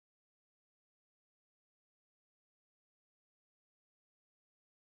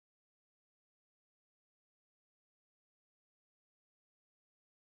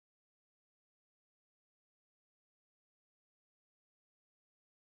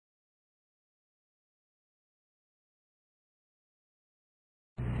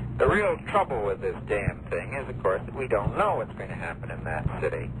The real trouble with this damn thing is, of course, that we don't know what's going to happen in that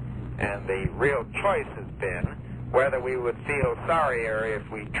city. And the real choice has been whether we would feel sorrier if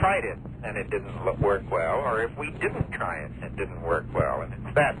we tried it and it didn't work well, or if we didn't try it and it didn't work well. And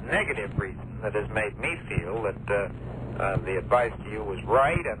it's that negative reason that has made me feel that the advice to you was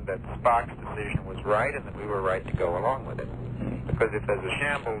right, and that Spock's decision was right, and that we were right to go along with it. Because if there's a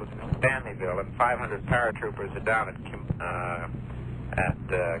shambles in Stanleyville and 500 paratroopers are down at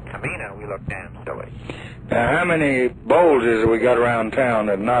Camino, we look damn silly. Now, how many Bowleses have we got around town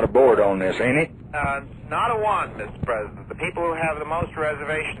that are not aboard on this, ain't he? Not a one, Mr. President. The people who have the most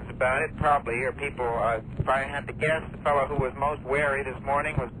reservations about it probably are people, if I had to guess, the fellow who was most wary this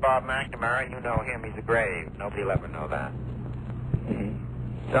morning was Bob McNamara, and you know him, he's a grave. Nobody will ever know that.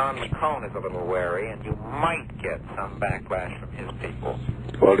 Don McCone is a little wary, and you might get some backlash from his people.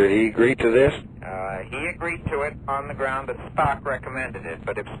 Well, did he agree to this? He agreed to it on the ground that Spock recommended it,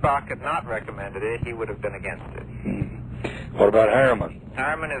 but if Spock had not recommended it, he would have been against it. What about Harriman?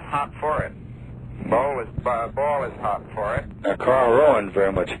 Harriman is hot for it. Ball is hot for it. Now, Carl Rowan's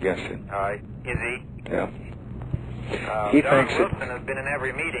very much against it. Is he? Yeah. He Don thinks Wilson has been in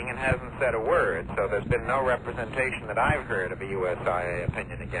every meeting and hasn't said a word, so there's been no representation that I've heard of a USIA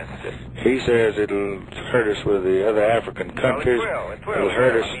opinion against it. He says it'll hurt us with the other African countries. Well, it will. It'll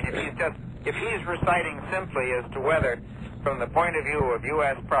hurt us. I mean, if he's reciting simply as to whether, from the point of view of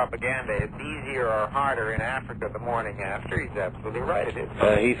U.S. propaganda, it's easier or harder in Africa the morning after, he's absolutely right. It is.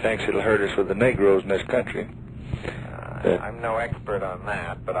 He thinks it'll hurt us with the Negroes in this country. I'm no expert on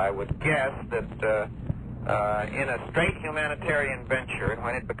that, but I would guess that in a straight humanitarian venture, and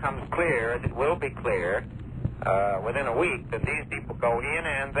when it becomes clear, as it will be clear, within a week, that these people go in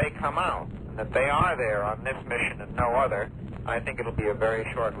and they come out, and that they are there on this mission and no other, I think it'll be a very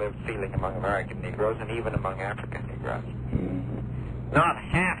short-lived feeling among American Negroes and even among African Negroes. Not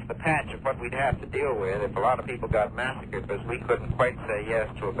half the patch of what we'd have to deal with if a lot of people got massacred, because we couldn't quite say yes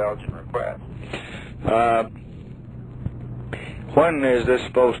to a Belgian request. When is this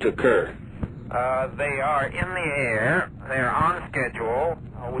supposed to occur? They are in the air. They're on schedule.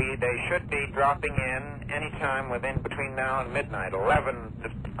 They should be dropping in any time between now and midnight. 11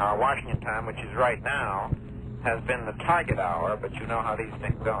 Washington time, which is right now, has been the target hour, but you know how these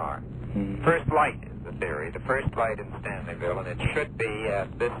things are. First light is the theory. The first light in Stanleyville, and it should be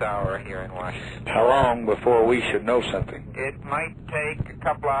at this hour here in Washington. How long before we should know something? It might take a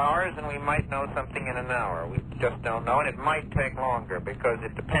couple hours, and we might know something in an hour. We just don't know, and it might take longer, because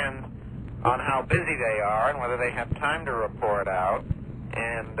it depends on how busy they are and whether they have time to report out,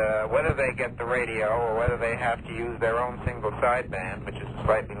 and whether they get the radio or whether they have to use their own single sideband, which is a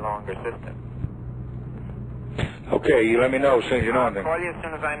slightly longer system. Okay, you let me know as soon as you know anything. I'll call you as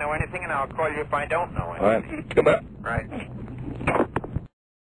soon as I know anything, and I'll call you if I don't know anything. All right. Goodbye. Right.